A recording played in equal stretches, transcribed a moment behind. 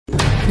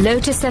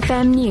Lotus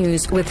FM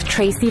News with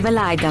TRACY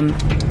VALAYDHAM.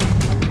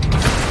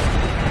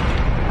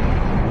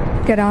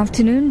 Good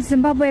afternoon.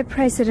 Zimbabwe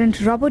President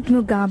Robert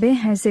Mugabe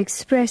has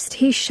expressed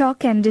his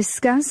shock and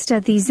disgust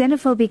at the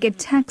xenophobic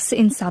attacks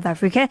in South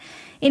Africa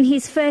in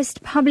his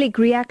first public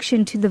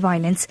reaction to the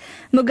violence.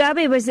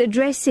 Mugabe was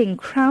addressing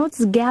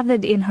crowds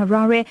gathered in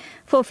Harare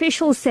for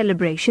official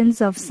celebrations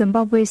of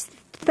Zimbabwe's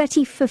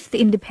 35th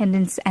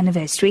independence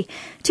anniversary.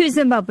 2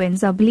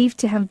 Zimbabweans are believed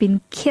to have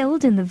been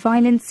killed in the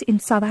violence in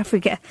South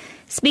Africa.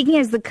 Speaking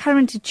as the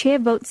current chair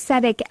of both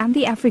SADC and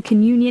the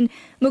African Union,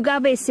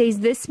 Mugabe says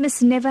this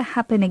must never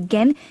happen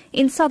again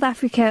in South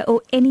Africa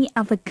or any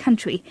other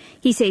country.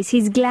 He says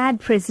he's glad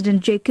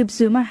President Jacob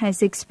Zuma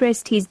has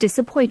expressed his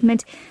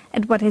disappointment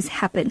at what has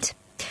happened.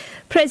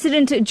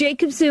 President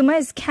Jacob Zuma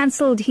has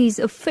cancelled his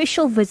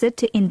official visit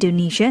to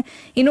Indonesia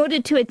in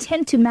order to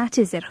attend to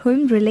matters at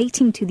home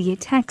relating to the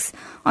attacks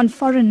on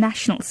foreign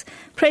nationals.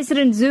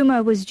 President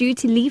Zuma was due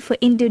to leave for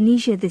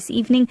Indonesia this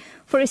evening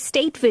for a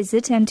state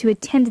visit and to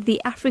attend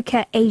the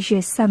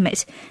Africa-Asia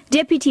Summit.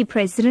 Deputy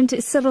President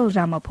Cyril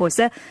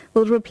Ramaphosa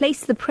will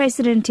replace the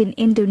president in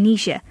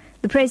Indonesia.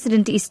 The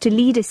president is to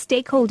lead a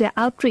stakeholder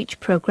outreach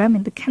program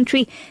in the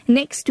country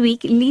next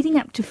week leading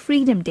up to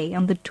Freedom Day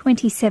on the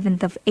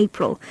 27th of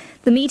April.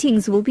 The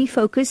meetings will be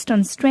focused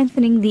on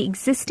strengthening the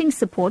existing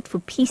support for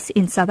peace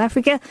in South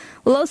Africa,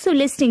 while also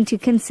listening to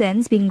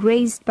concerns being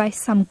raised by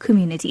some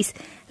communities.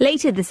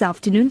 Later this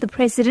afternoon, the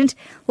president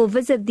will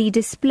visit the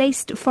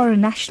displaced foreign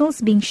nationals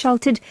being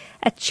sheltered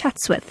at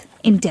Chatsworth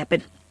in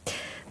Durban.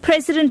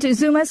 President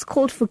Zuma's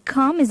called for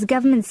calm as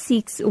government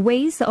seeks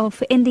ways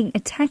of ending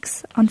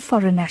attacks on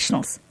foreign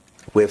nationals.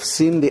 We have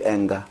seen the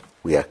anger.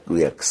 We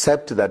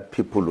accept that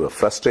people were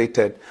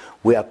frustrated.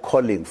 We are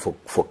calling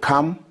for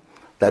calm,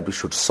 that we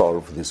should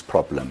solve these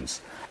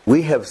problems.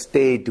 We have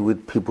stayed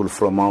with people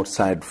from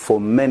outside for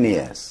many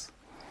years.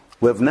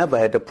 We have never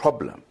had a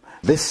problem.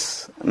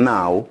 This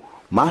now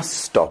must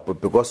stop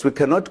because we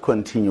cannot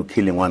continue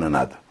killing one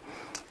another.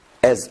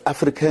 As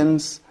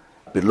Africans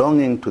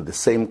belonging to the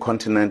same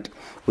continent,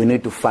 we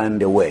need to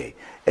find a way.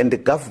 And the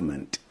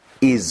government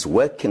is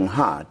working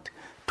hard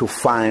to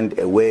find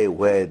a way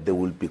where there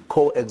will be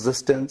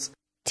coexistence.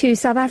 2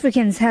 South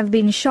Africans have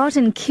been shot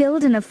and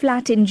killed in a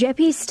flat in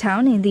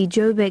Jeppestown in the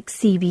Joburg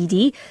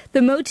CBD.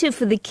 The motive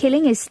for the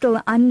killing is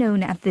still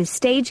unknown at this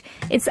stage.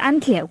 It's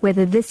unclear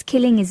whether this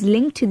killing is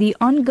linked to the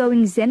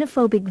ongoing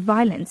xenophobic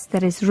violence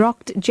that has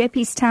rocked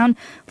Jeppestown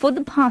for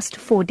the past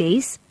 4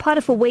 days, part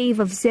of a wave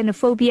of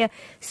xenophobia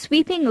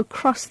sweeping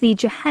across the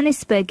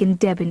Johannesburg and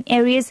Durban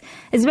areas,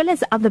 as well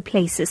as other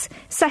places.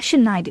 Sasha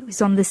Naidu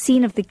is on the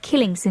scene of the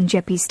killings in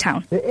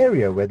Jeppestown. The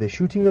area where the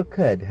shooting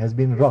occurred has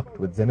been rocked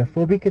with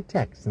xenophobic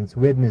attacks since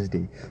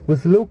Wednesday,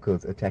 with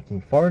locals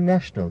attacking foreign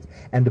nationals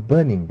and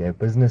burning their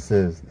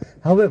businesses.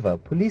 However,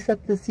 police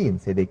at the scene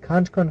say they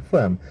can't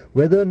confirm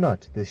whether or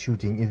not the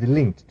shooting is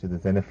linked to the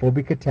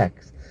xenophobic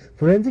attacks.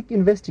 Forensic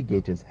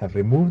investigators have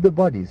removed the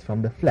bodies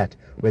from the flat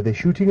where the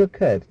shooting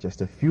occurred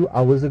just a few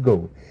hours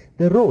ago.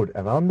 The road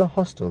around the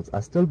hostels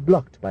are still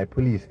blocked by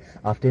police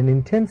after an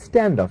intense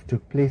standoff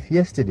took place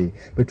yesterday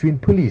between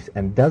police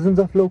and dozens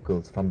of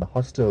locals from the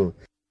hostel.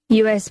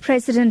 US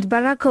President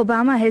Barack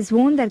Obama has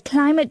warned that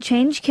climate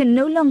change can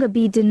no longer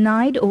be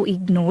denied or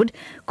ignored,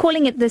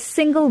 calling it the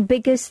single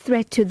biggest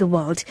threat to the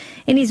world.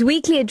 In his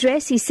weekly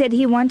address, he said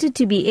he wanted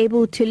to be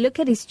able to look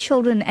at his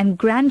children and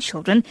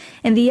grandchildren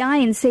in the eye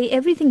and say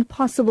everything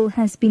possible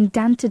has been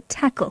done to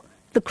tackle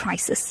the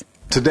crisis.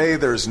 Today,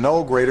 there's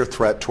no greater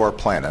threat to our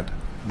planet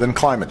than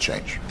climate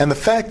change. And the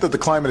fact that the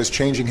climate is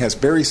changing has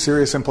very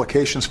serious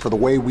implications for the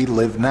way we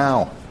live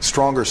now.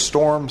 Stronger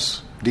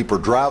storms, deeper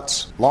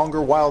droughts,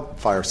 longer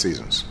wildfire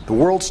seasons. The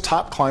world's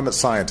top climate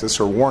scientists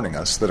are warning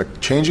us that a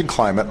changing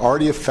climate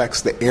already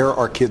affects the air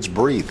our kids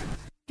breathe.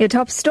 Your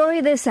top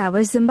story this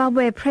hour,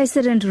 Zimbabwe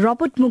President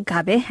Robert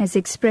Mugabe has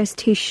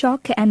expressed his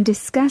shock and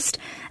disgust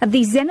at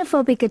the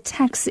xenophobic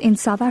attacks in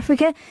South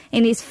Africa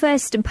in his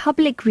first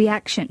public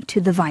reaction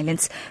to the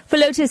violence. For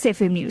Lotus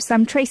FM News,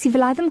 I'm TRACY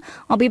VALAYDHAM.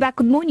 I'll be back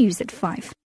with more news at 5.